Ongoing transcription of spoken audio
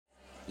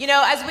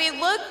As we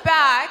look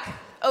back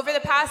over the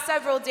past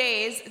several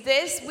days,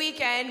 this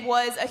weekend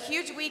was a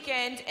huge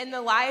weekend in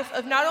the life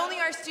of not only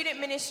our student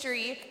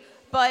ministry,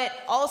 but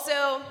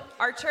also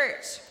our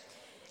church.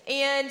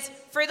 And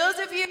for those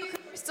of you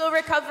who are still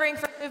recovering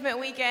from Movement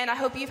Weekend, I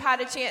hope you've had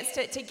a chance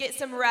to get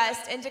some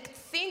rest and to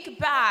think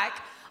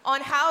back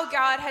on how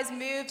God has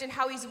moved and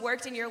how he's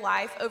worked in your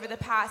life over the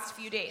past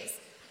few days.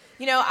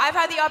 I've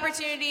had the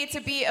opportunity to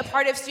be a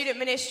part of student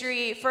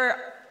ministry for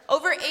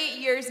over 8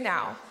 years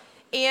now.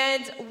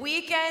 And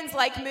weekends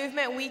like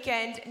Movement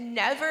Weekend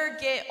never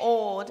get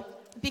old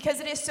because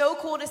it is so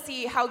cool to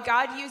see how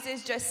God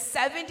uses just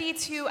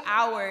 72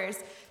 hours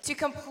to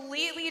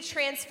completely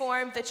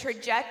transform the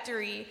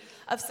trajectory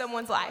of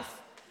someone's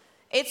life.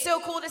 It's so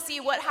cool to see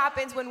what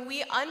happens when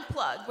we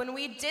unplug, when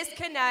we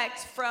disconnect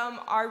from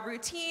our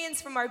routines,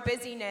 from our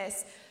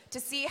busyness, to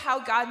see how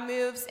God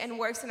moves and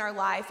works in our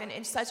life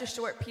in such a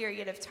short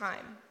period of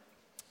time.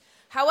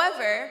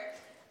 However,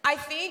 I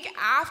think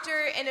after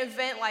an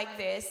event like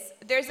this,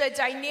 there's a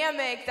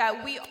dynamic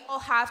that we all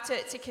have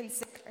to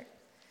consider.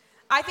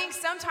 I think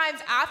sometimes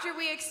after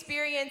we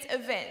experience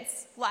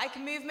events like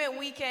Movement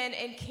Weekend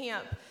and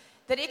camp,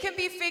 that it can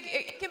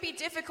be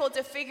difficult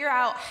to figure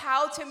out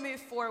how to move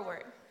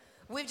forward.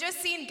 We've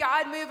just seen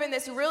God move in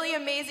this really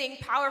amazing,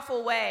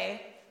 powerful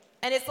way,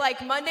 and it's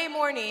like Monday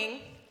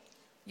morning,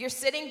 you're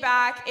sitting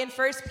back in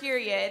first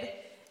period,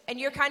 and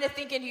you're kind of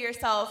thinking to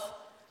yourself,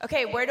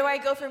 okay, where do I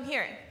go from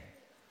here?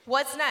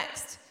 What's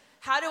next?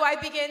 How do I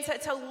begin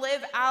to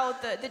live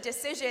out the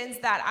decisions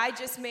that I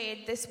just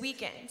made this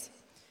weekend?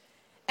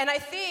 And I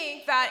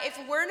think that if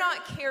we're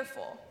not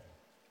careful,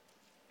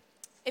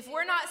 if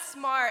we're not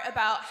smart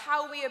about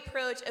how we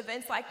approach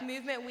events like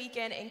Movement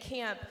Weekend and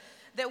camp,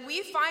 that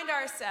we find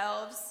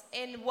ourselves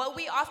in what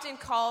we often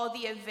call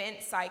the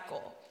event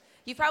cycle.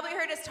 You've probably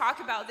heard us talk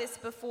about this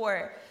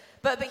before,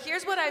 but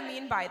here's what I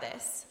mean by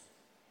this.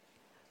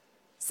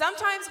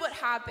 Sometimes what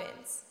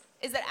happens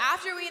is that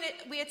after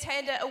we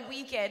attend a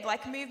weekend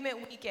like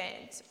Movement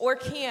Weekend or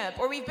camp,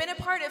 or we've been a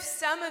part of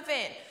some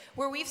event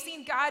where we've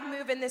seen God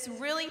move in this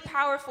really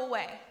powerful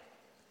way,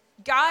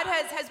 God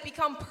has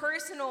become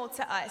personal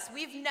to us.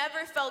 We've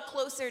never felt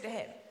closer to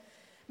him.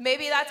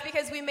 Maybe that's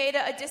because we made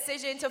a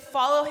decision to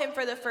follow him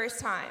for the first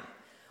time.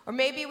 Or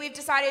maybe we've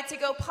decided to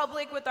go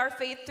public with our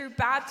faith through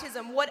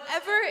baptism.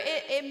 Whatever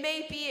it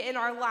may be in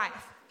our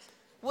life,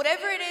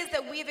 whatever it is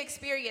that we've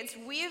experienced,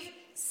 we've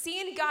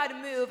seen God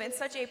move in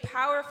such a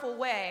powerful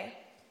way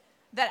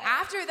that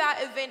after that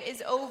event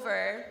is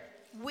over,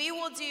 we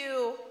will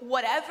do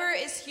whatever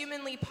is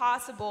humanly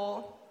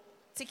possible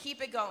to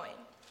keep it going.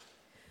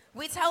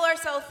 We tell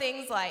ourselves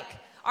things like,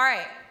 all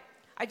right,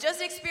 I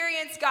just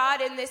experienced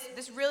God in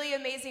this really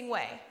amazing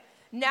way.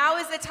 Now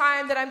is the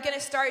time that I'm going to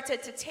start to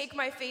take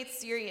my faith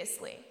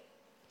seriously.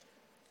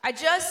 I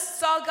just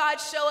saw God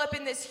show up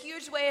in this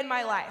huge way in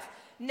my life.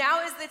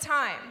 Now is the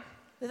time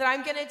that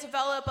I'm going to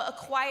develop a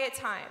quiet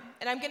time,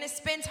 and I'm going to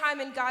spend time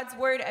in God's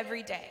word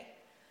every day.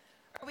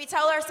 Or we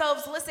tell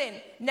ourselves, listen,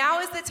 now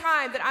is the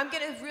time that I'm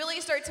going to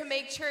really start to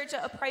make church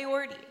a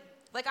priority.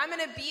 Like I'm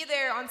going to be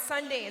there on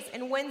Sundays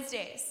and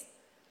Wednesdays.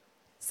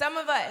 Some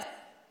of us,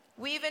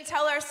 we even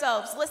tell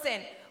ourselves,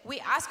 listen, we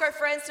ask our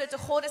friends to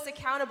hold us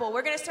accountable.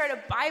 We're going to start a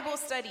Bible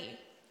study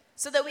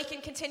so that we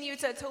can continue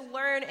to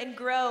learn and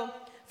grow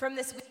from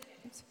this weekend.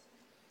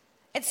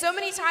 And so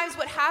many times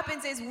what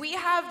happens is we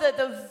have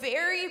the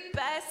very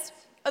best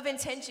of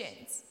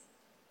intentions.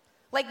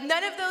 Like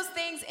none of those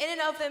things in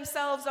and of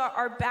themselves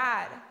are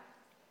bad.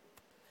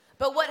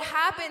 But what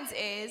happens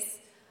is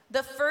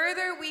the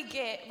further we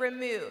get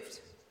removed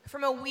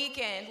from a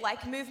weekend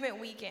like Movement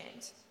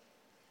Weekend,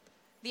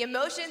 the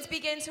emotions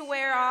begin to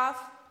wear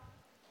off.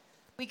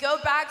 We go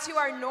back to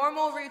our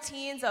normal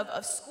routines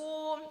of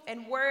school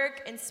and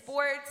work and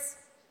sports.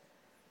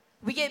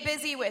 We get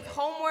busy with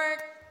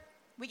homework.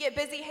 We get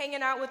busy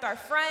hanging out with our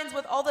friends,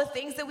 with all the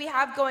things that we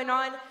have going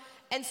on.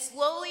 And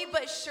slowly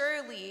but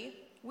surely,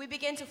 we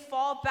begin to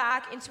fall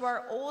back into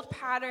our old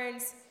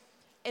patterns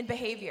and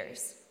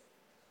behaviors.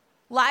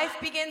 Life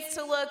begins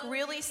to look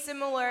really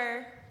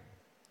similar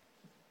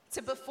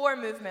to before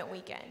Movement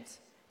Weekend,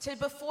 to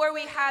before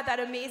we had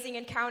that amazing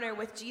encounter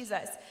with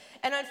Jesus.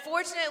 And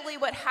unfortunately,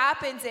 what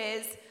happens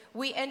is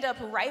we end up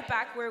right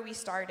back where we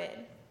started,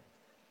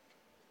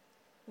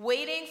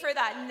 waiting for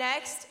that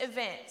next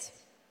event,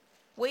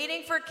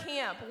 waiting for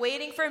camp,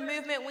 waiting for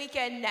Movement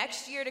Weekend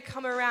next year to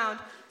come around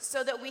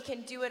so that we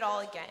can do it all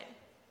again.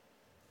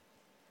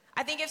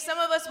 I think if some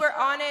of us were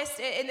honest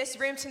in this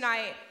room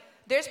tonight,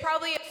 there's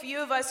probably a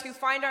few of us who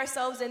find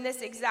ourselves in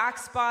this exact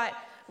spot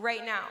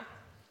right now.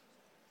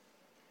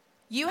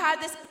 You had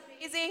this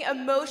amazing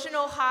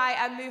emotional high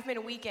at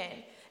Movement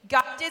Weekend.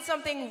 God did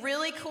something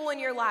really cool in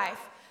your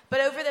life, but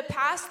over the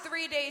past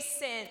 3 days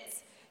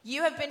since,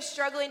 you have been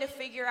struggling to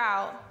figure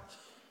out,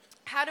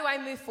 how do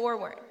I move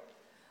forward?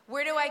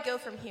 Where do I go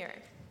from here?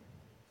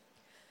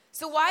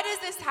 So why does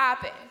this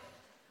happen?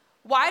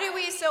 Why do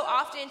we so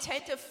often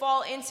tend to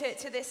fall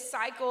into this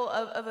cycle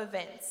of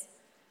events?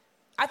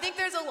 I think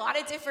there's a lot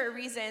of different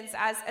reasons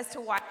as to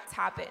why this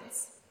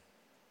happens.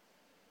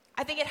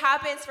 I think it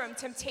happens from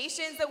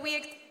temptations that we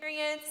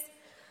experience,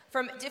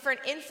 from different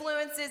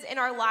influences in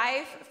our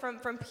life,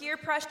 from peer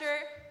pressure.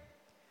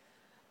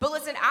 But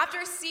listen,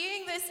 after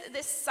seeing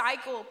this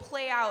cycle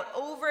play out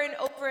over and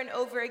over and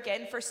over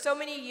again for so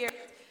many years,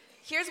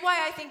 here's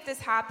why I think this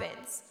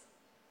happens.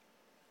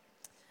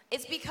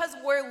 It's because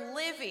we're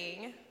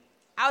living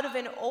out of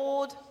an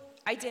old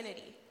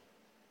identity.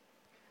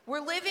 We're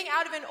living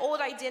out of an old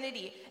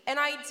identity, an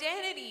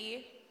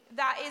identity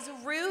that is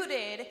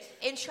rooted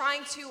in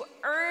trying to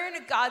earn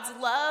God's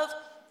love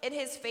and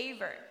his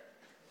favor.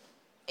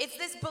 It's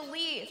this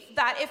belief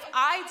that if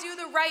I do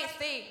the right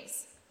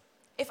things,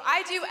 if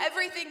I do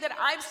everything that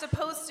I'm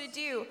supposed to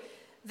do,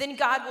 then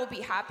God will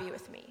be happy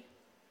with me.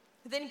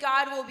 Then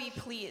God will be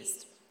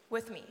pleased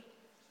with me.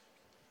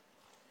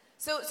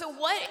 So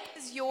what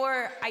is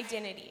your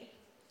identity?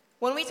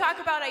 When we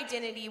talk about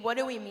identity, what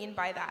do we mean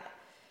by that?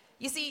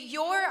 You see,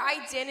 your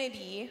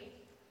identity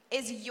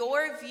is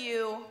your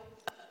view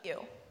of you.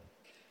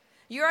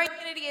 Your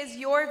identity is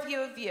your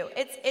view of you.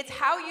 It's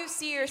how you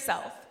see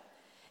yourself.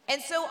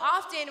 And so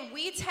often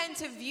we tend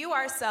to view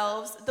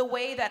ourselves the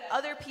way that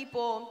other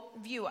people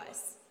view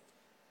us.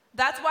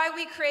 That's why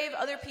we crave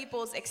other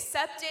people's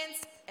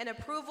acceptance and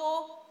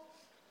approval.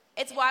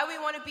 It's why we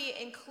want to be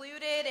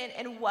included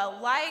and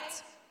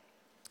well-liked.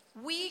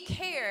 We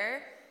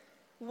care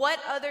what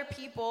other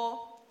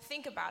people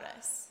think about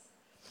us.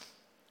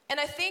 And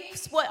I think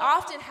what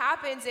often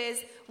happens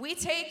is we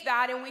take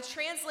that and we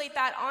translate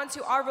that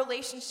onto our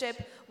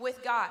relationship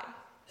with God.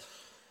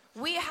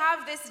 We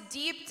have this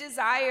deep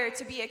desire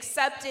to be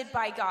accepted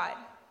by God.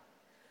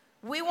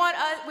 We want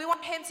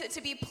him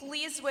to be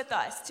pleased with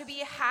us, to be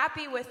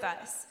happy with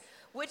us,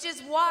 which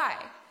is why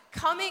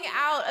coming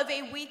out of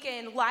a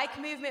weekend like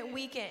Movement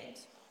Weekend,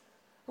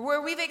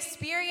 where we've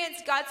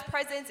experienced God's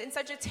presence in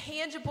such a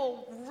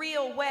tangible,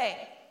 real way,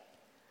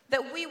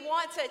 that we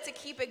want to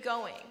keep it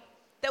going,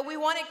 that we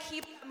want to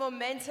keep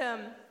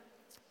momentum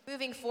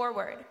moving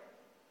forward.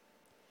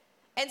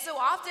 And so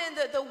often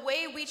the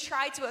way we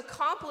try to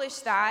accomplish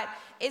that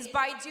is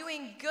by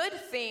doing good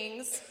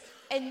things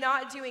and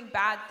not doing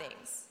bad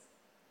things.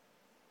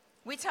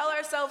 We tell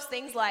ourselves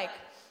things like,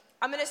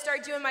 I'm going to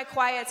start doing my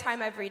quiet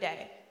time every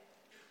day.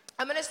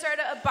 I'm going to start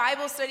a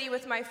Bible study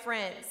with my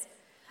friends.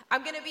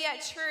 I'm going to be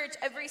at church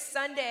every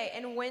Sunday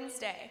and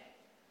Wednesday.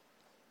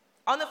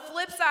 On the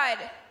flip side,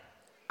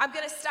 I'm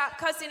going to stop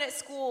cussing at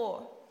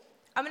school.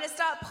 I'm going to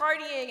stop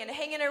partying and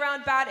hanging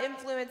around bad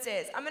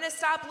influences. I'm going to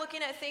stop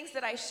looking at things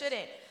that I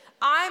shouldn't.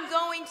 I'm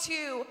going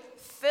to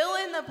fill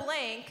in the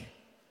blank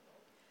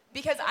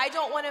because I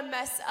don't want to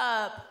mess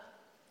up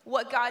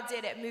what God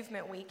did at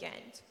Movement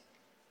Weekend.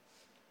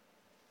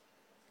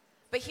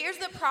 But here's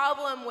the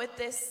problem with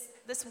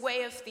this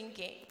way of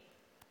thinking.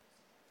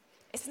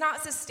 It's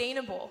not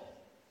sustainable.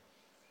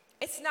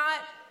 It's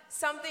not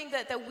something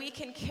that we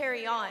can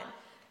carry on.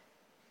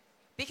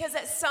 Because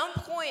at some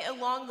point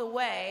along the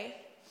way,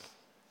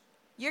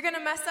 you're going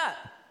to mess up.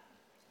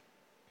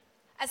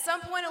 At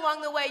some point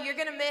along the way, you're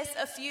going to miss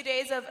a few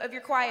days of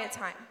your quiet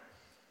time.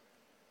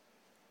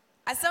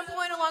 At some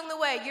point along the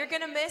way, you're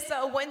going to miss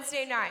a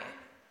Wednesday night,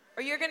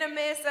 or you're going to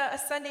miss a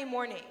Sunday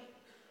morning.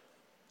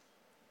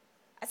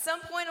 At some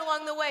point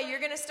along the way, you're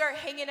going to start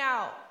hanging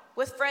out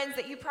with friends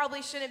that you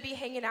probably shouldn't be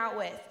hanging out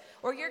with,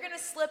 or you're going to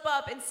slip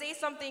up and say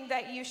something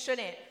that you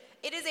shouldn't.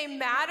 It is a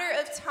matter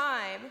of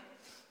time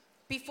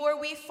before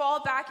we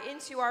fall back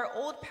into our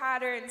old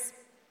patterns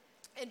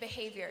and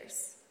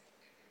behaviors.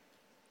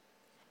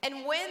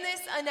 And when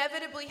this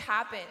inevitably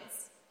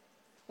happens,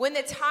 when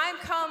the time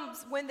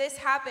comes when this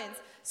happens,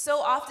 so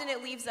often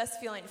it leaves us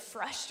feeling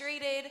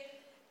frustrated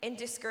and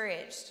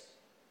discouraged.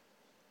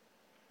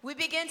 We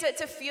begin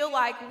to feel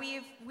like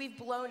we've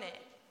blown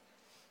it.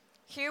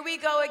 Here we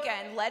go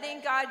again,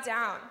 letting God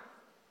down.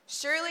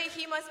 Surely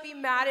he must be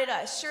mad at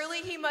us. Surely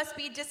he must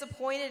be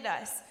disappointed in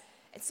us.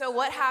 And so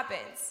what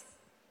happens?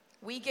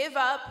 We give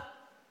up.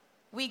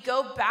 We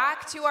go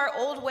back to our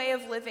old way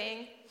of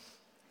living,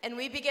 and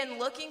we begin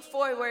looking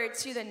forward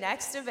to the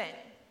next event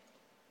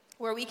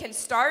where we can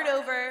start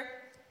over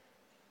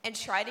and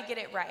try to get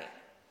it right.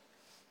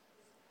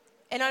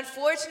 And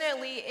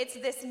unfortunately, it's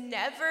this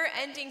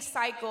never-ending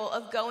cycle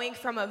of going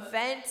from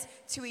event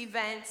to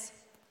event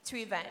to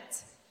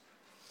event.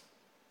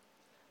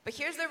 But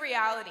here's the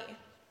reality.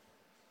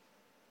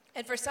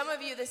 And for some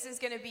of you, this is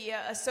going to be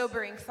a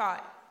sobering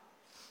thought.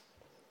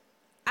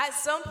 At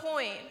some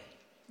point,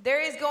 there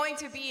is going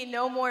to be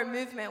no more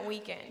Movement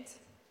Weekend.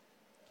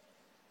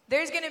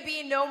 There's going to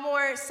be no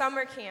more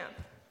summer camp.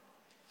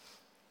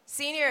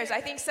 Seniors,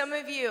 I think some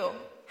of you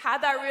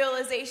had that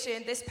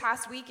realization this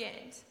past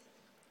weekend.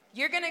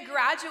 You're going to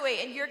graduate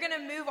and you're going to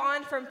move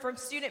on from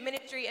student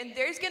ministry, and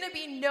there's going to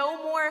be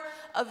no more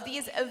of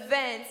these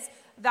events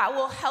that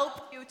will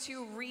help you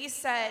to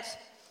reset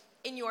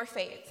in your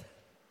faith.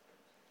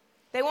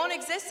 They won't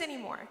exist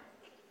anymore.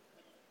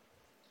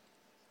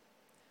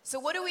 So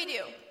what do we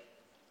do?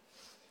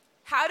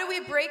 How do we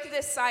break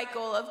this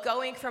cycle of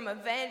going from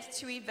event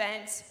to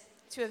event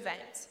to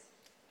event?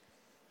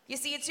 You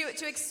see,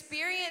 to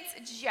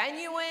experience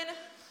genuine,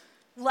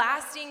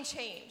 lasting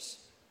change,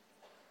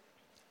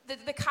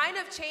 the kind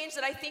of change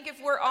that I think,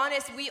 if we're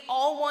honest, we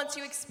all want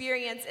to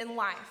experience in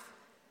life.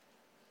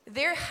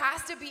 There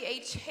has to be a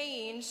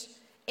change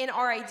in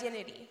our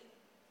identity,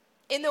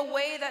 in the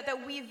way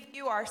that we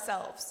view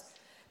ourselves.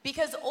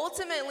 Because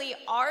ultimately,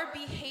 our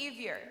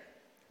behavior,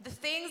 the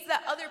things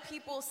that other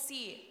people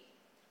see,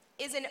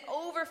 is an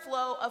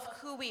overflow of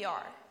who we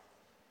are.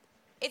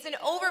 It's an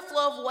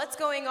overflow of what's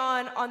going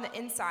on the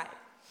inside.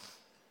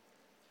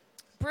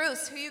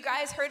 Bruce, who you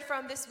guys heard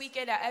from this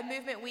weekend at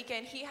Movement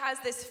Weekend, he has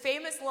this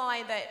famous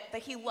line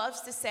that he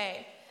loves to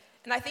say,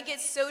 and I think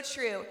it's so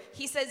true.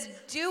 He says,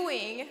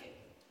 doing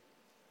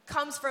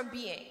comes from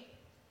being.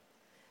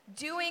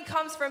 Doing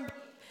comes from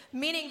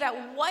meaning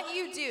that what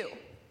you do,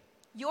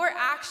 your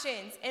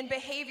actions and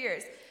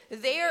behaviors,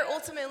 they are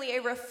ultimately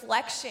a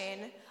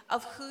reflection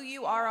of who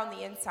you are on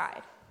the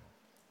inside.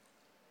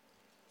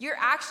 Your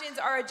actions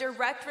are a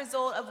direct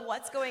result of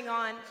what's going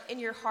on in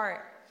your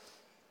heart.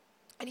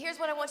 And here's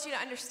what I want you to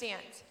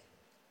understand.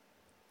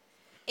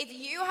 If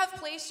you have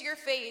placed your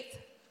faith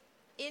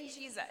in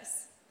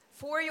Jesus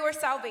for your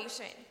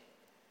salvation,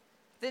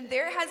 then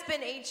there has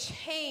been a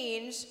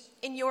change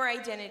in your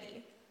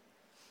identity.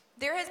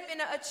 There has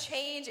been a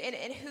change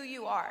in who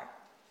you are.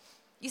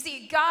 You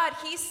see, God,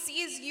 he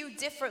sees you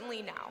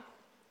differently now.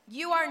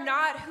 You are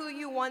not who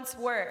you once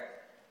were.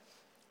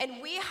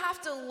 And we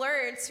have to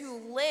learn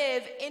to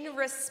live in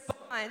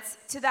response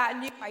to that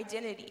new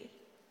identity.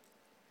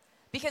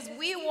 Because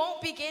we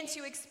won't begin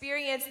to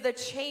experience the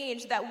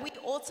change that we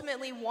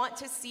ultimately want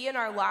to see in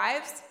our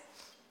lives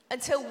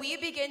until we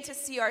begin to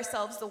see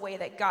ourselves the way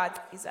that God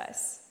sees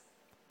us.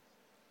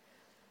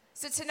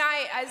 So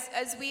tonight,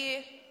 as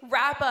we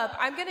wrap up,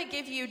 I'm going to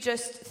give you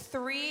just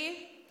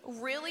 3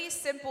 really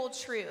simple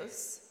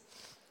truths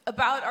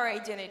about our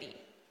identity.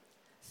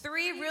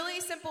 3 really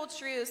simple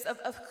truths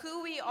of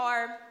who we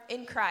are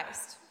in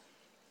Christ.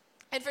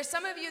 And for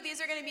some of you,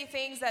 these are going to be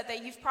things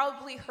that you've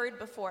probably heard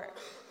before,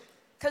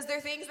 because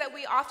they're things that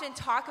we often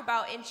talk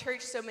about in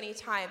church so many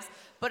times.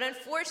 But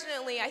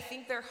unfortunately, I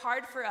think they're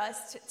hard for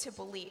us to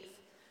believe.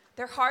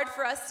 They're hard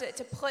for us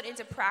to put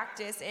into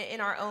practice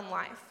in our own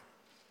life.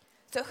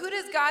 So who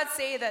does God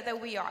say that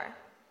we are?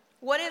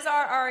 What is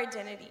our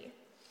identity?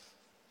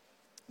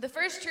 The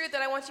first truth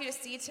that I want you to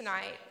see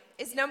tonight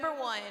is, number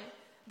 1,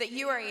 that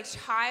you are a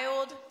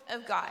child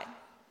of God.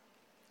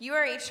 You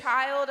are a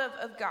child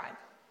of God.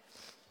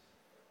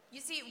 You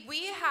see,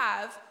 we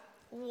have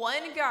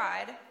one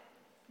God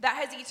that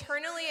has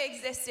eternally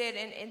existed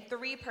in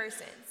 3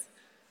 persons.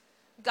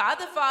 God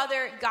the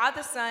Father, God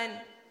the Son,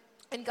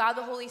 and God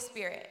the Holy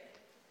Spirit.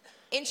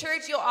 In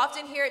church, you'll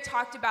often hear it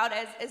talked about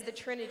as the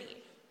Trinity.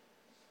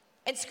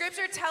 And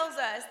Scripture tells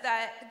us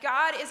that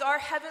God is our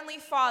Heavenly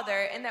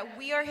Father and that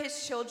we are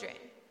His children.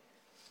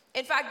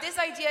 In fact, this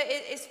idea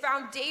is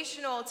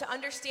foundational to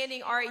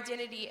understanding our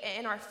identity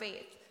and our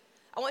faith.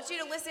 I want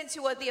you to listen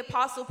to what the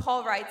Apostle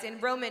Paul writes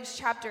in Romance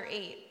chapter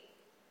 8.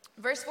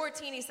 Verse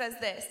 14, he says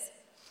this: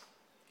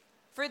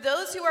 "For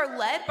those who are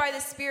led by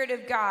the Spirit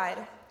of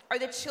God are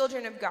the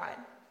children of God.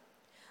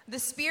 The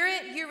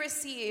Spirit you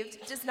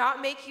received does not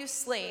make you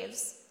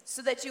slaves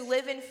so that you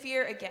live in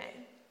fear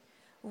again.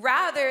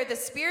 Rather, the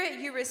Spirit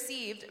you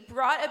received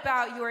brought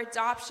about your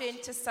adoption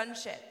to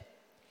sonship.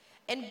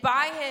 And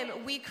by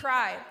him we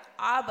cry,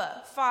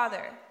 Abba,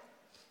 Father.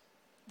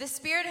 The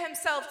Spirit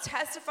himself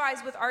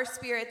testifies with our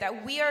spirit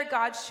that we are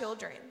God's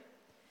children.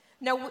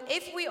 Now,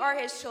 if we are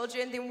his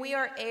children, then we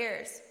are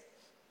heirs,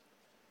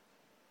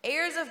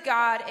 heirs of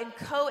God and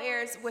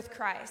co-heirs with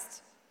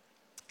Christ,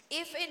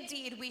 if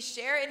indeed we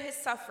share in his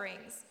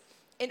sufferings,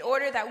 in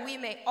order that we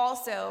may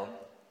also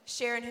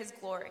share in his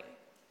glory."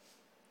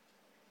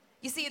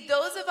 You see,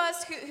 those of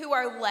us who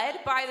are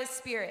led by the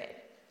Spirit,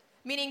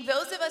 meaning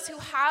those of us who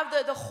have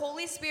the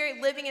Holy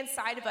Spirit living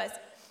inside of us,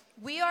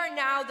 we are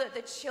now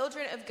the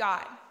children of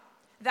God.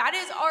 That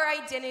is our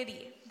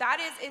identity. That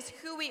is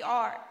who we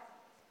are.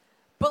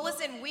 But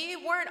listen, we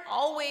weren't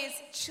always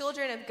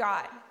children of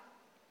God.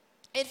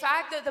 In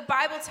fact, the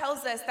Bible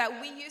tells us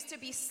that we used to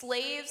be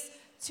slaves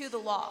to the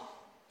law.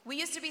 We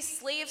used to be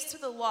slaves to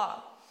the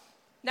law.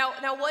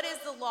 Now what is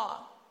the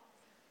law?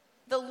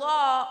 The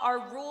law are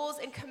rules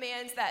and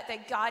commands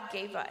that God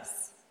gave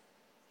us.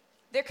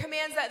 They're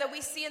commands that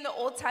we see in the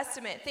Old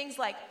Testament. Things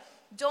like,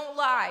 don't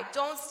lie,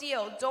 don't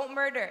steal, don't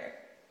murder.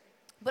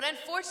 But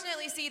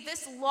unfortunately, see,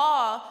 this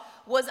law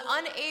was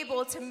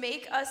unable to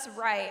make us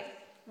right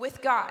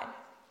with God.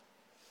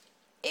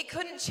 It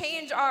couldn't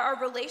change our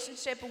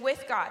relationship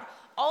with God.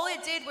 All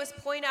it did was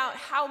point out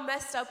how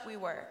messed up we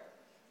were.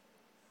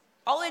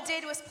 All it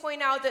did was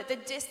point out the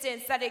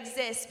distance that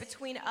exists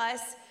between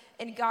us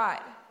and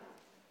God.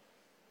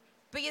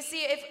 But you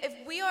see,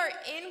 if we are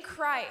in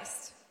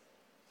Christ,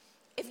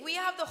 if we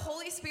have the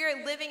Holy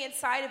Spirit living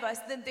inside of us,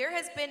 then there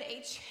has been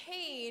a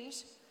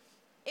change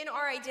in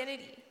our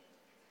identity.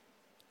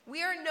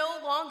 We are no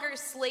longer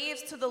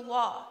slaves to the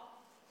law.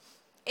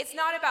 It's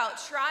not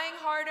about trying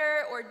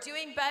harder or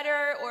doing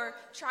better or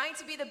trying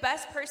to be the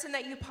best person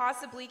that you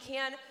possibly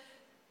can.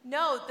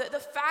 No, the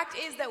fact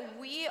is that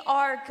we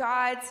are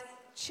God's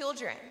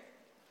children.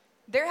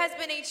 There has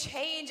been a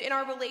change in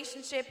our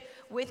relationship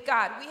with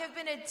God. We have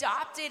been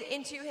adopted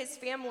into his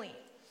family.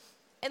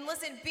 And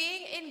listen,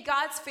 being in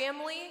God's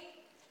family,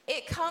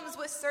 it comes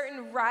with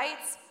certain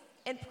rights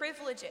and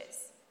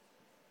privileges.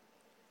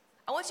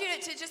 I want you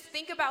to just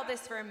think about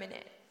this for a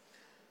minute.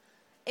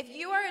 If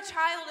you are a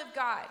child of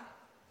God,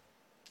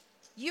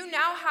 you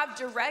now have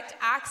direct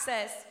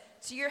access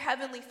to your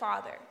heavenly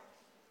Father.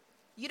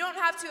 You don't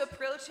have to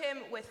approach him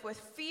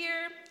with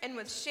fear and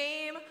with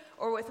shame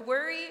or with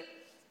worry.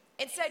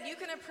 Instead, you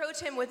can approach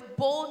him with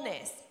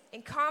boldness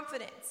and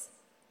confidence.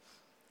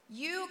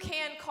 You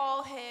can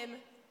call him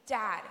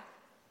Dad.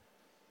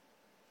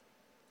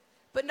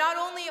 But not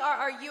only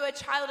are you a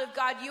child of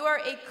God, you are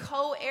a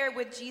co-heir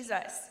with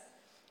Jesus,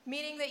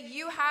 meaning that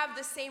you have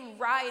the same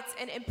rights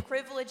and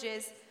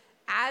privileges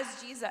as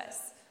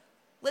Jesus.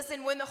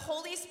 Listen, when the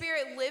Holy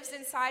Spirit lives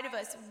inside of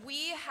us,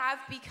 we have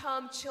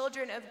become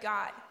children of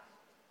God,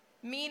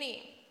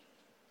 meaning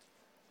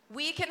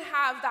we can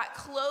have that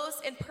close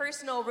and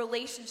personal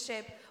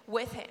relationship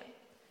with him.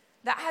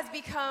 That has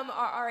become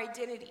our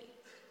identity.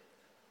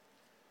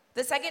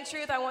 The second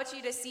truth I want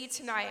you to see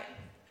tonight,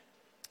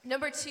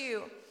 number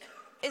 2,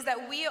 is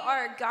that we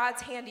are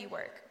God's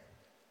handiwork.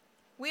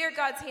 We are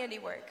God's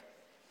handiwork.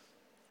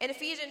 In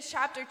Ephesians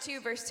chapter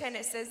 2, verse 10,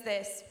 it says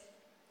this: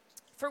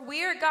 "For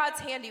we are God's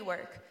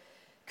handiwork,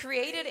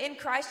 created in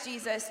Christ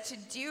Jesus to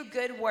do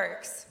good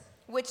works,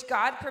 which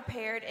God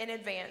prepared in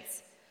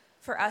advance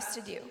for us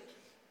to do."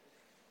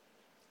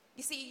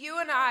 You see, you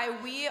and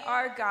I, we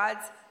are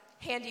God's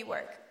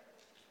handiwork,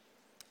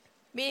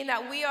 meaning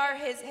that we are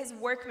his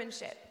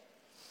workmanship.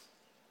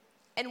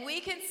 And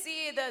we can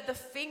see the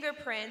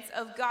fingerprints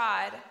of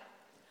God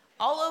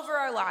all over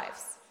our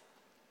lives.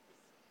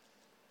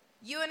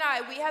 You and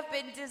I, we have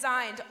been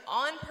designed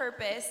on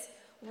purpose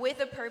with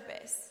a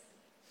purpose.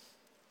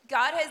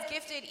 God has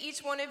gifted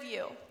each one of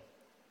you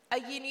a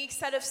unique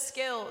set of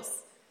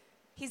skills.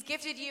 He's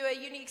gifted you a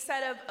unique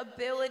set of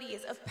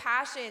abilities, of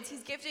passions.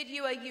 He's gifted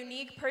you a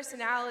unique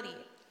personality.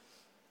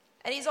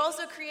 And he's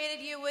also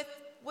created you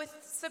with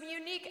some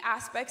unique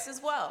aspects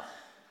as well.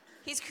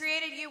 He's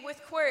created you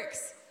with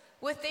quirks,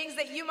 with things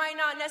that you might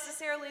not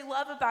necessarily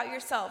love about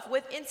yourself,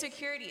 with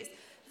insecurities.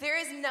 There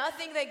is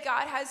nothing that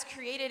God has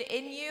created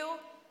in you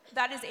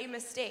that is a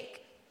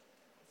mistake.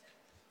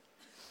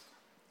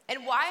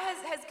 And why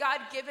has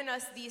God given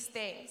us these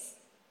things?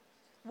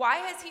 Why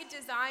has he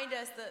designed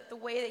us the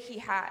way that he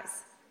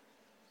has?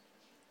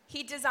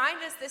 He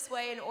designed us this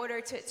way in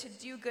order to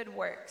do good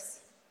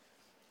works,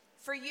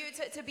 for you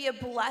to be a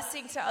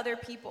blessing to other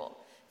people,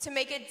 to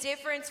make a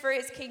difference for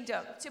his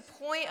kingdom, to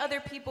point other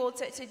people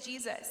to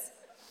Jesus.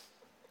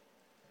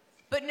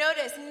 But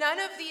notice, none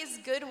of these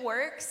good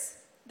works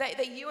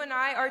that you and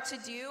I are to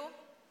do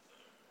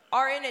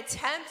are an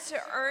attempt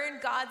to earn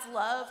God's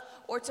love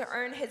or to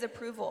earn his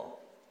approval.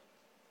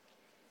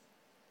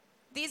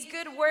 These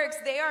good works,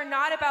 they are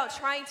not about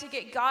trying to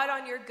get God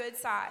on your good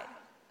side.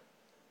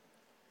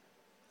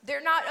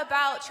 They're not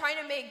about trying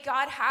to make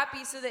God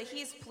happy so that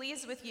he's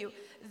pleased with you.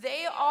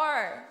 They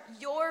are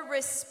your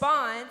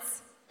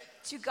response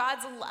to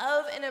God's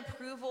love and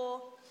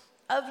approval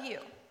of you.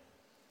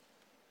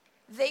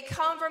 They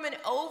come from an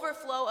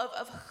overflow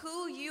of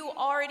who you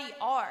already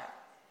are,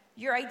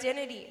 your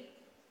identity.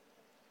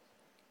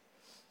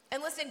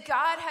 And listen,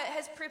 God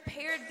has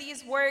prepared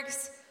these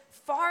works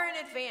far in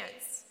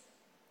advance,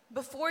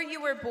 before you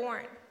were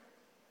born.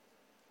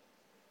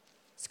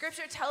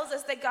 Scripture tells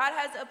us that God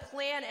has a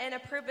plan and a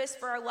purpose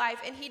for our life,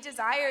 and he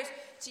desires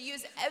to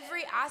use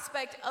every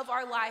aspect of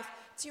our life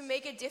to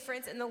make a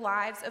difference in the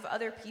lives of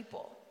other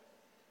people.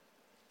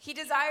 He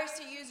desires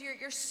to use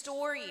your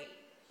story,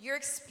 your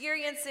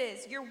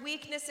experiences, your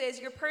weaknesses,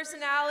 your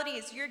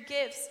personalities, your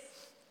gifts,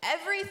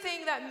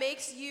 everything that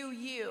makes you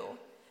you,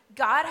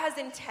 God has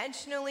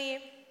intentionally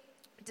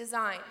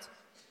designed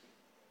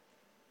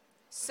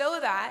so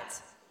that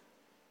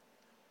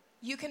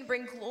you can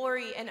bring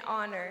glory and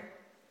honor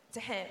to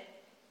him.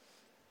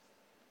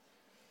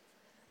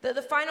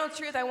 The final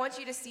truth I want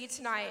you to see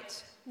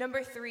tonight,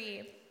 number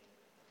 3,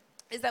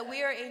 is that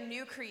we are a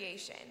new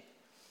creation.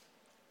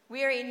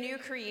 We are a new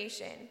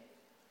creation.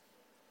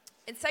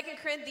 In 2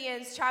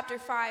 Corinthians chapter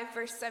 5,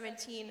 verse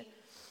 17,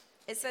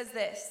 it says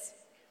this: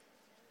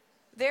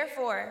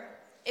 "Therefore,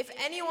 if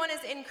anyone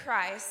is in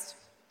Christ,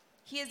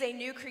 he is a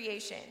new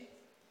creation.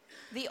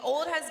 The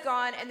old has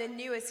gone and the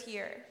new is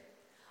here.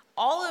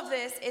 All of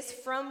this is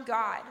from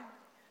God,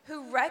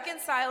 who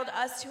reconciled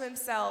us to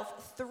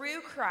himself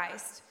through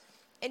Christ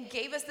and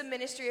gave us the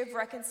ministry of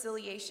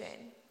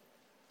reconciliation.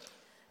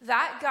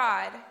 That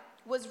God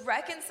was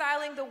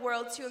reconciling the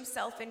world to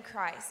himself in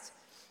Christ,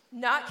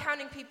 not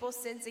counting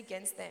people's sins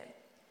against them.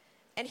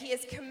 And he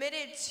has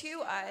committed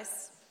to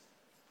us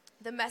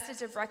the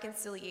message of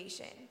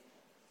reconciliation."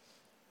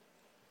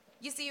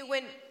 You see,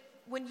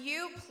 when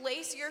you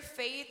place your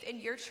faith and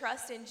your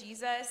trust in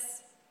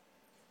Jesus,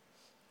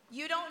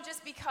 you don't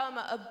just become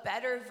a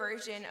better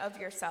version of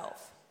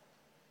yourself.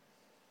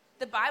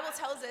 The Bible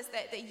tells us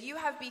that you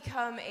have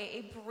become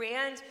a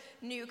brand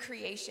new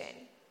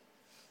creation.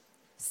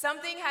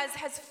 Something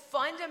has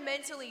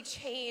fundamentally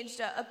changed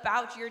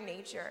about your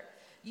nature.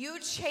 You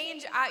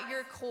change at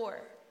your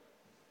core.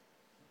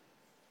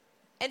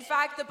 In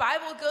fact, the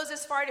Bible goes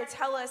as far to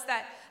tell us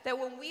that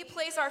when we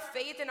place our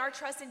faith and our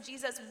trust in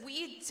Jesus,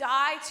 we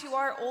die to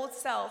our old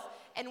self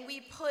and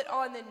we put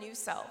on the new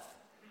self.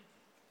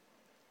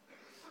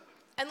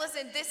 And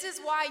listen, this is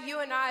why you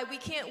and I, we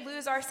can't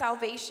lose our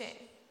salvation.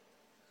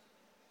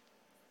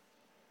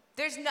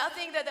 There's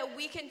nothing that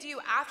we can do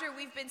after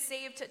we've been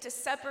saved to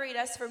separate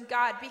us from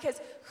God, because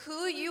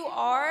who you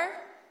are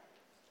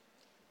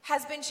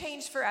has been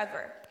changed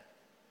forever.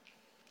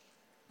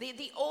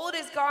 The old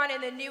is gone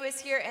and the new is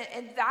here,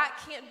 and that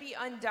can't be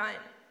undone.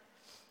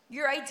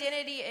 Your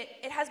identity,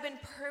 it has been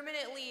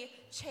permanently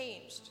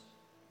changed.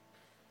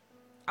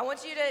 I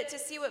want you to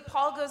see what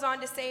Paul goes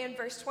on to say in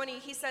verse 20.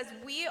 He says,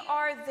 "We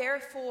are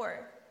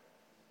therefore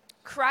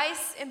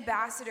Christ's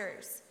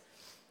ambassadors,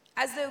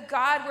 as though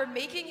God were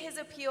making his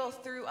appeal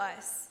through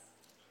us.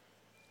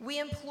 We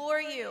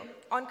implore you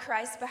on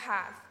Christ's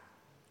behalf,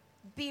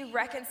 be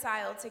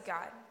reconciled to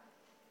God."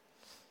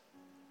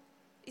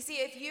 You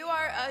see, if you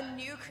are a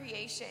new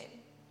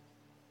creation,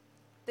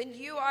 then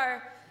you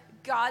are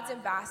God's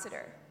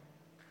ambassador.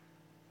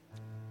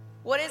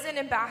 What is an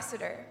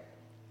ambassador?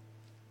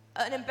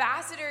 An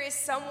ambassador is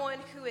someone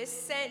who is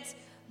sent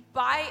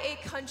by a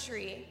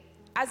country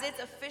as its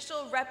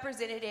official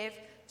representative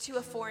to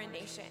a foreign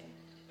nation.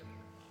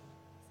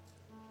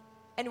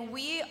 And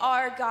we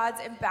are God's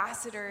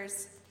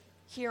ambassadors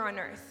here on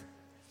earth.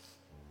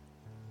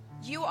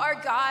 You are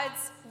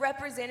God's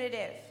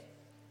representative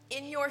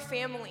in your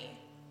family,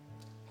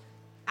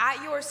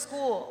 at your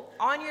school,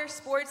 on your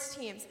sports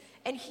teams,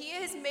 and he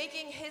is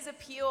making his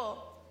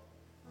appeal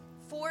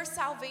for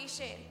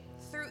salvation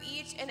through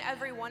each and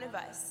every one of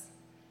us.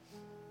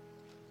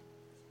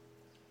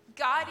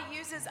 God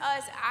uses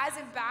us as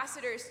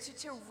ambassadors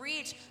to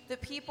reach the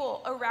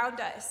people around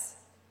us.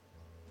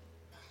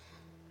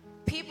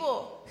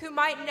 People who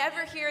might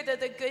never hear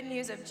the good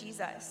news of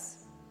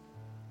Jesus.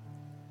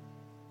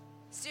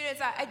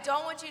 Students, I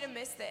don't want you to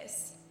miss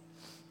this.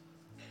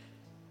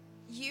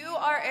 You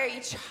are a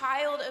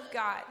child of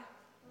God.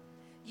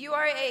 You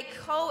are a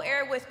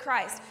co-heir with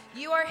Christ.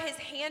 You are his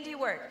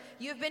handiwork.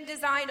 You've been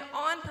designed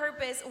on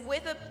purpose,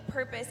 with a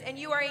purpose, and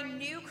you are a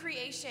new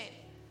creation.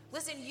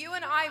 Listen, you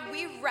and I,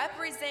 we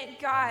represent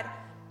God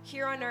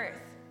here on earth.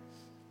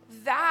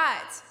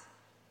 That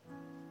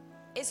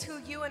is who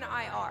you and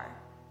I are.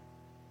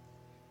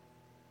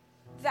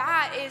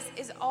 That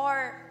is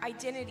our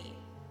identity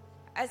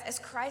as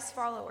Christ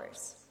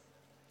followers.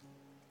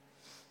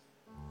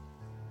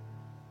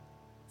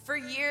 For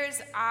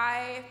years,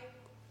 I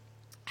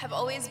have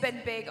always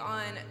been big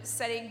on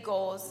setting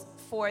goals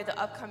for the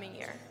upcoming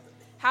year.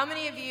 How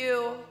many of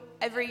you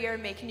every year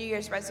make New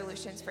Year's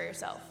resolutions for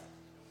yourself?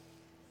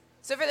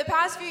 So for the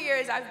past few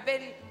years, I've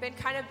been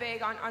kind of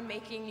big on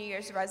making New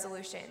Year's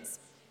resolutions.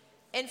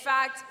 In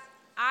fact,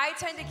 I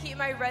tend to keep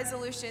my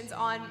resolutions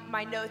on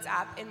my notes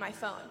app in my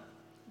phone.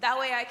 That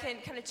way I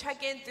can kind of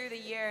check in through the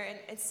year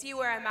and see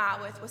where I'm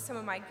at with some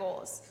of my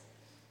goals.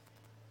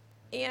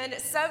 And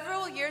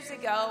several years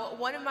ago,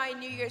 one of my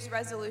New Year's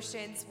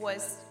resolutions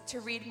was to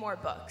read more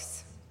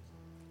books.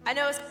 I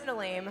know it's kind of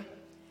lame,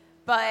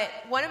 but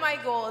one of my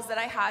goals that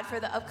I had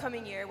for the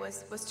upcoming year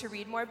was to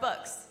read more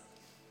books.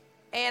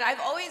 And I've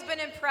always been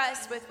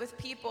impressed with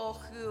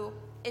people who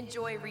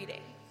enjoy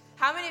reading.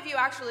 How many of you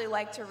actually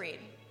like to read?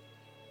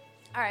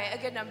 All right, a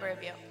good number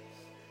of you.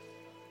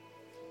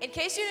 In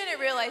case you didn't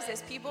realize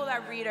this, people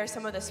that read are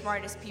some of the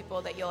smartest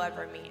people that you'll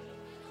ever meet.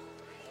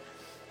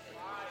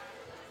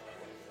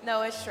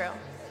 No, it's true.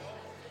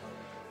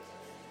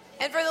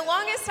 And for the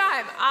longest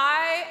time,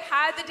 I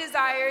had the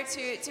desire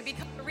to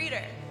become a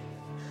reader.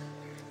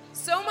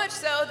 So much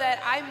so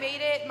that I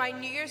made it my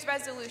New Year's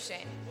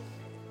resolution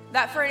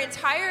that for an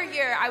entire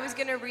year, I was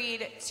going to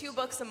read 2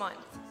 books a month.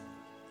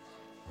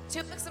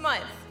 2 books a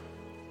month.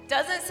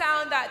 Doesn't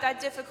sound that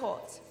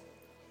difficult.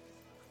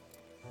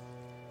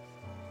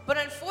 But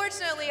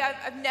unfortunately,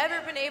 I've never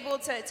been able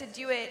to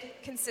do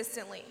it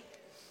consistently.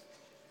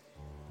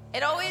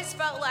 It always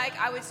felt like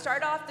I would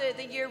start off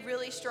the year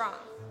really strong.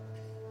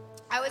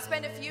 I would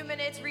spend a few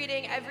minutes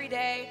reading every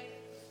day,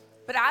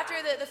 but after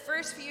the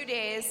first few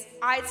days,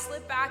 I'd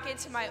slip back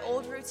into my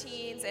old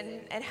routines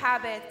and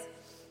habits,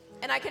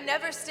 and I could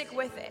never stick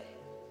with it.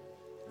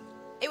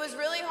 It was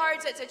really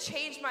hard to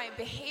change my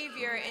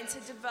behavior and to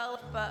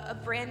develop a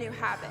brand new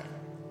habit.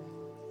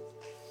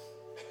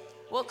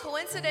 Well,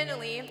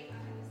 coincidentally, at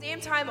the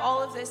same time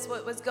all of this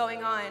was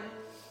going on,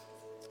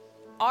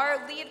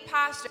 our lead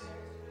pastor,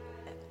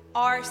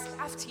 our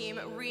staff team,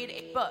 read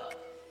a book.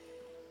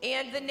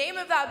 And the name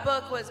of that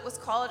book was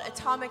called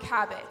Atomic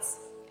Habits.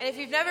 And if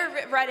you've never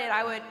read it,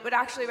 I would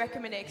actually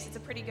recommend it because it's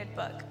a pretty good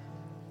book.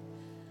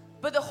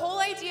 But the whole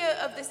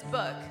idea of this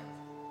book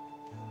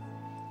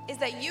is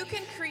that you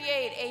can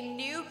create a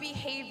new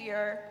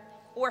behavior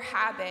or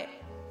habit,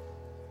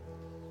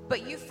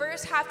 but you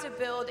first have to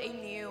build a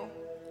new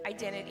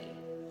identity.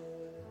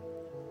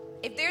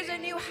 If there's a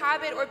new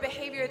habit or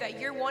behavior that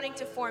you're wanting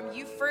to form,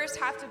 you first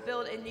have to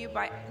build a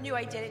new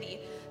identity,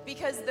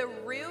 because the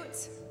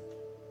root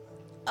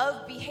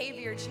of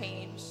behavior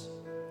change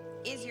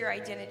is your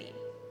identity.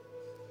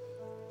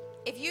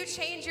 If you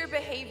change your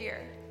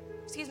behavior,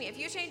 if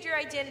you change your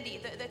identity,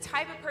 the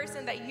type of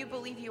person that you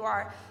believe you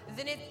are,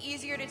 then it's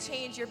easier to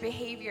change your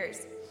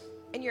behaviors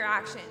and your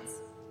actions.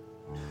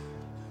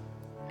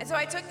 And so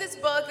I took this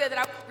book that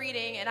I was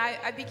reading, and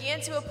I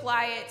began to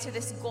apply it to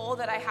this goal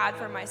that I had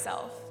for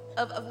myself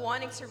of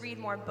wanting to read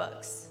more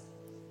books.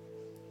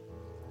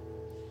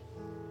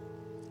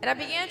 And I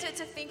began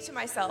to think to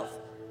myself,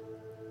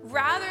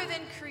 rather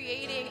than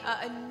creating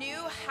a new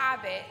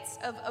habit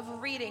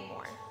of reading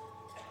more,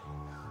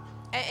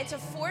 and to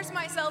force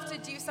myself to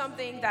do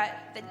something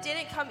that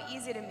didn't come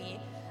easy to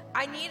me,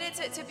 I needed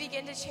to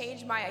begin to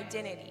change my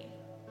identity,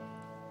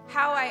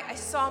 how I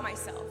saw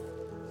myself.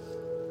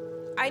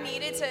 I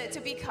needed to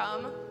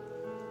become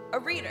a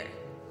reader.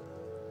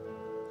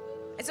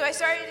 And so I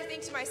started to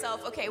think to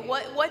myself, okay,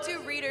 what do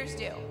readers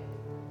do?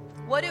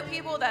 What do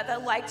people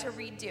that like to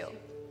read do?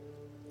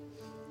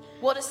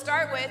 Well, to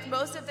start with,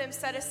 most of them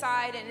set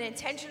aside an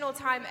intentional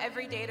time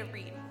every day to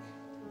read.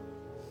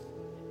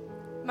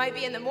 Might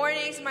be in the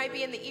mornings, might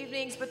be in the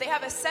evenings, but they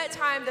have a set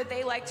time that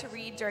they like to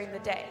read during the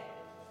day.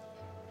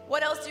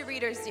 What else do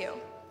readers do?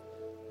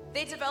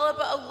 They develop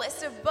a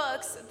list of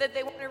books that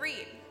they want to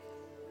read.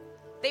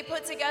 They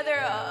put together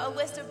a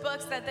list of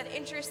books that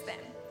interest them.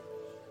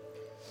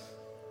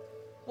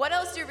 What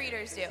else do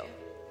readers do?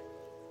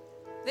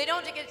 They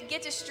don't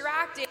get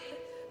distracted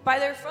by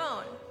their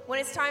phone when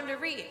it's time to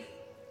read.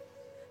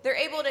 They're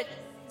able to sit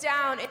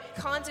down and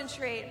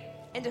concentrate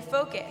and to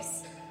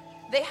focus.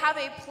 They have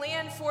a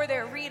plan for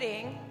their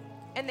reading,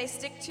 and they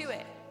stick to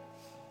it.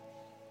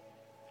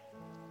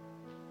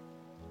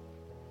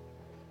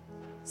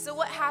 So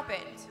what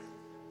happened?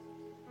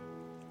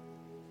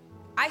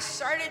 I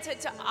started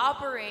to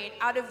operate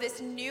out of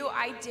this new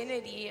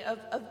identity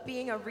of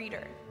being a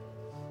reader.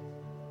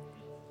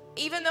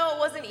 Even though it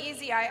wasn't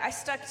easy, I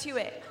stuck to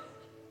it.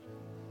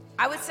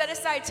 I would set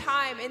aside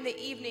time in the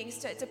evenings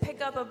to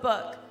pick up a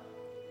book.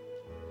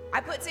 I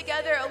put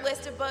together a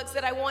list of books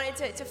that I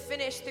wanted to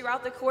finish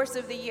throughout the course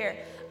of the year.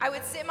 I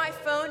would sit my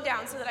phone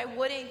down so that I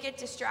wouldn't get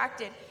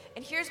distracted.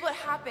 And here's what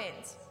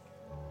happened.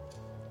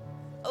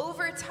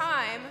 Over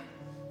time,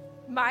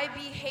 my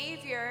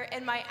behavior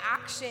and my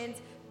actions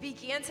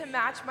began to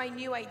match my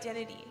new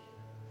identity.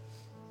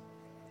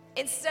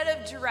 Instead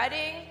of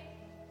dreading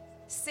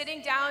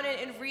sitting down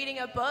and reading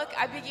a book,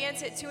 I began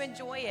to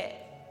enjoy it.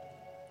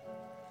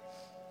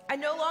 I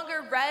no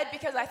longer read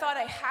because I thought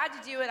I had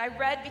to do it. I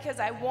read because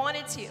I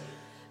wanted to.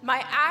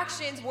 My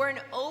actions were an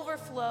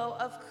overflow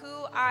of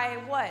who I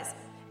was.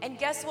 And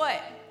guess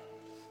what?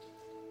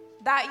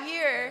 That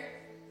year,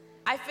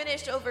 I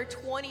finished over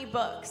 20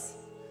 books.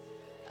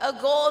 A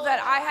goal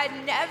that I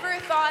had never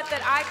thought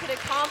that I could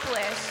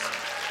accomplish.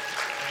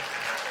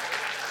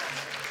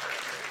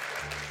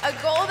 A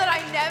goal that I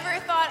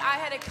never thought I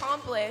had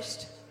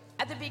accomplished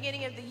at the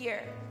beginning of the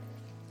year.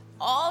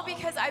 All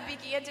because I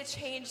began to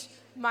change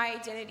my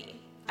identity.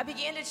 I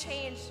began to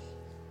change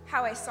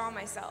how I saw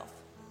myself.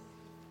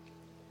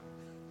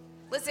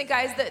 Listen,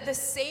 guys, the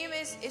same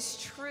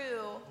is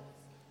true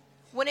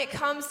when it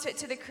comes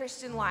to the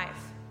Christian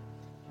life.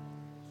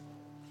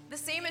 The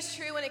same is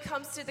true when it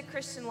comes to the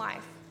Christian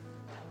life.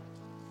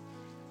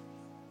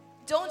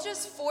 Don't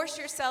just force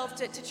yourself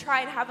to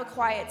try and have a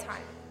quiet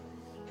time.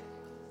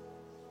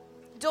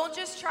 Don't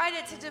just try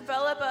to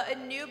develop a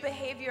new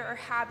behavior or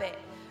habit.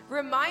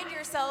 Remind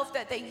yourself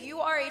that you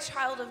are a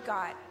child of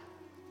God.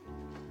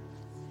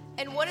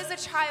 And what does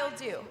a child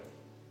do?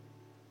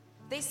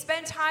 They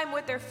spend time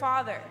with their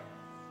father.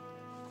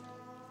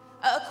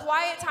 A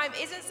quiet time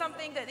isn't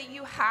something that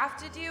you have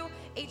to do.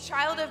 A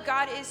child of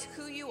God is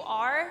who you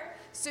are,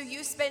 so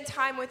you spend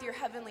time with your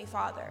heavenly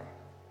Father.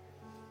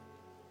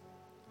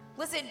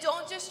 Listen,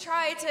 don't just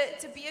try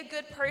to be a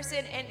good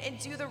person and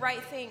do the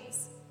right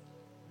things.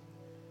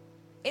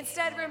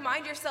 Instead,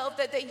 remind yourself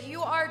that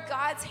you are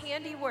God's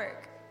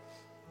handiwork.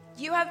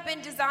 You have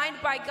been designed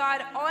by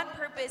God on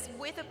purpose,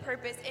 with a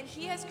purpose, and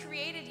He has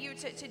created you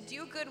to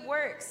do good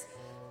works.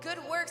 Good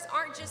works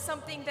aren't just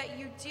something that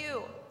you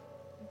do.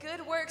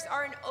 Good works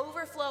are an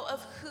overflow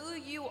of who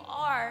you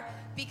are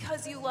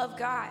because you love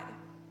God.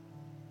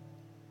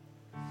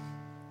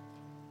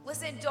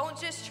 Listen, don't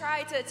just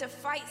try to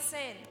fight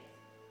sin.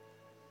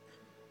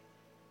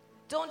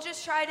 Don't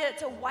just try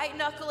to white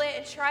knuckle it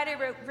and try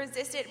to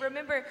resist it.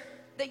 Remember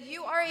that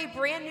you are a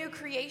brand new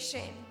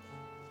creation.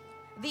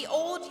 The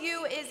old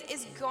you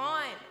is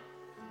gone.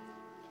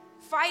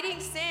 Fighting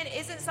sin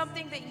isn't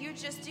something that you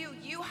just do.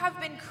 You have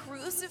been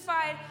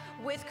crucified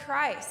with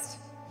Christ.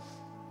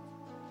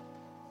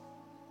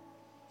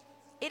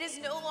 It is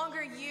no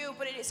longer you,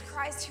 but it is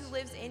Christ who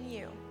lives in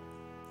you.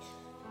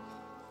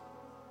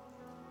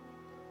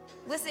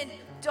 Listen,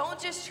 don't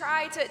just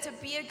try to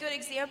be a good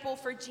example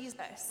for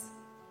Jesus.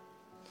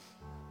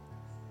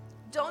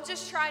 Don't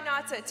just try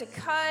not to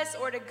cuss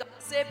or to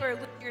gossip or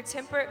lose your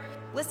temper.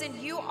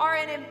 Listen, you are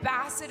an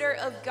ambassador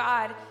of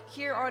God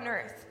here on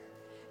earth.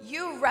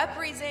 You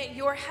represent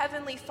your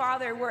heavenly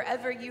Father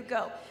wherever you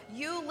go.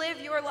 You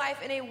live your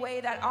life in a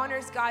way that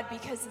honors God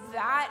because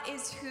that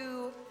is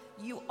who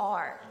you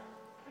are.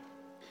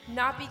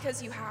 not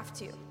because you have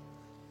to.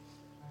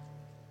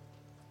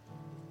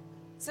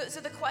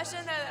 So the question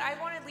that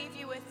I want to leave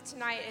you with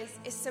tonight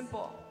is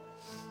simple.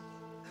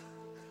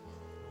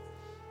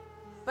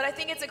 But I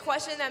think it's a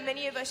question that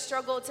many of us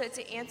struggle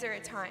to answer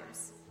at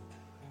times.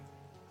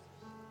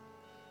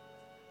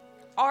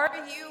 Are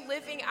you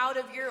living out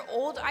of your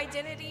old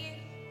identity,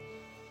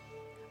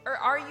 or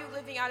are you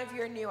living out of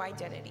your new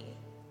identity?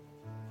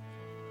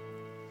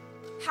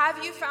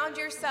 Have you found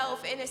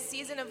yourself in a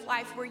season of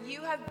life where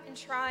you have been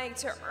trying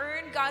to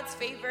earn God's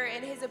favor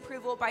and his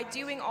approval by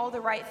doing all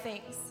the right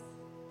things?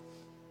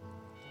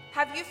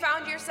 Have you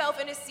found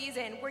yourself in a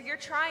season where you're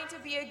trying to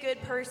be a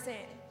good person?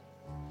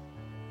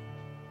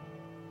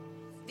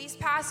 These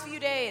past few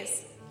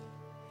days,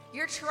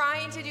 you're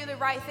trying to do the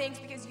right things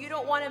because you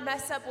don't want to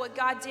mess up what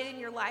God did in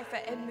your life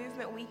at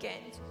Movement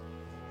Weekend.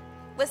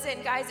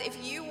 Listen, guys,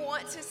 if you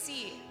want to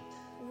see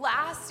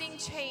lasting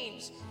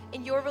change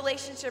in your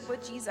relationship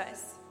with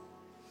Jesus,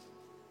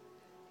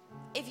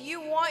 if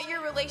you want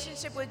your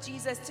relationship with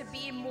Jesus to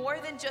be more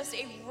than just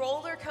a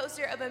roller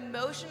coaster of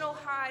emotional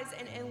highs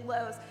and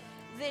lows,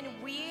 then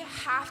we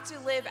have to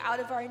live out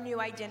of our new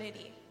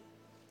identity.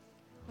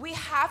 We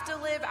have to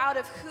live out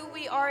of who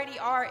we already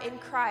are in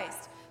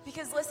Christ.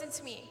 Because listen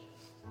to me,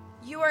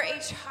 you are a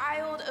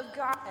child of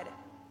God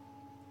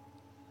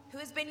who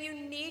has been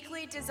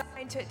uniquely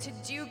designed to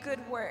do good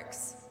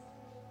works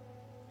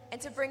and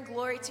to bring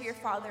glory to your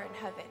Father in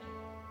heaven.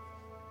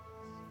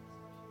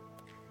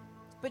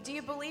 But do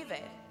you believe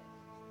it?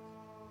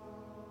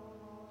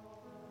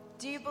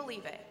 Do you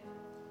believe it?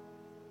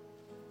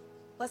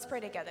 Let's pray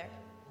together.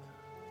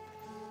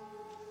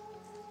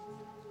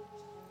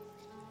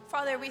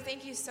 Father, we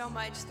thank you so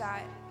much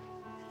that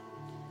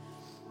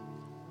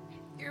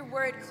your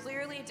word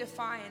clearly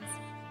defines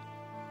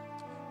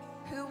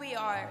who we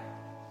are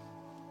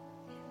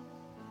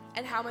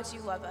and how much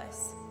you love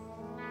us.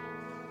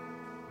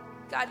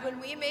 God, when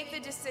we make the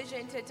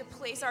decision to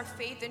place our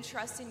faith and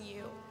trust in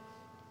you,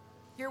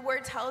 your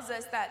word tells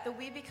us that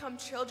we become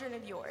children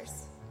of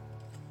yours,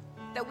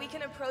 that we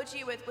can approach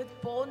you with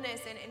boldness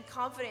and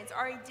confidence.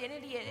 Our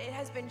identity, it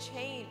has been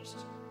changed.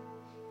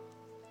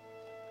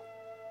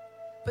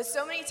 But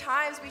so many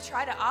times we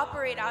try to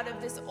operate out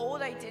of this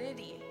old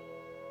identity.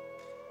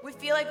 We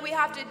feel like we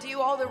have to do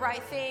all the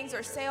right things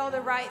or say all the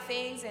right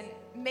things and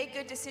make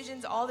good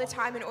decisions all the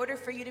time in order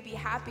for you to be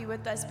happy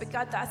with us. But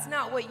God, that's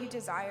not what you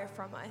desire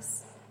from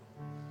us.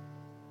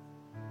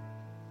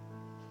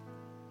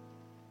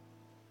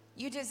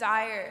 You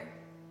desire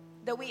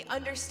that we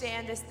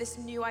understand this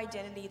new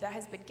identity that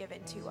has been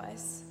given to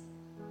us.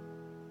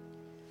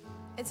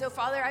 And so,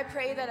 Father, I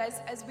pray that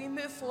as we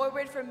move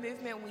forward from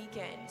Movement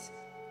Weekend,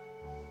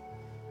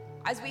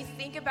 as we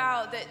think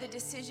about the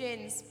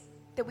decisions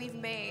that we've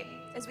made,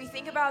 as we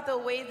think about the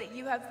way that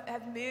you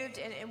have moved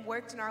and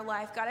worked in our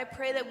life, God, I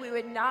pray that we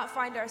would not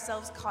find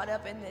ourselves caught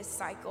up in this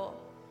cycle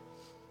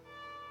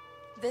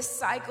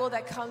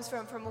that comes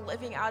from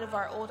living out of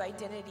our old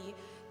identity.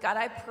 God,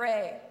 I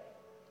pray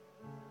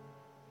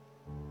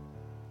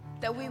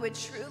that we would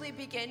truly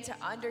begin to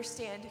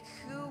understand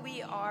who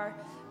we are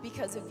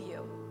because of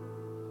you,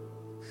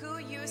 who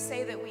you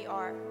say that we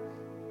are.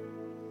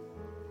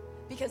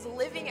 Because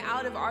living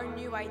out of our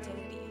new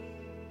identity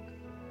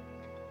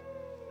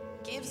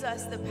gives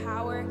us the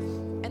power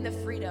and the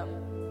freedom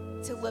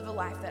to live a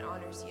life that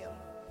honors you.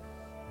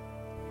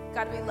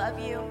 God, we love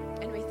you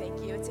and we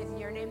thank you. It's in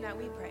your name that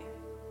we pray.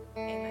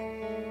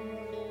 Amen.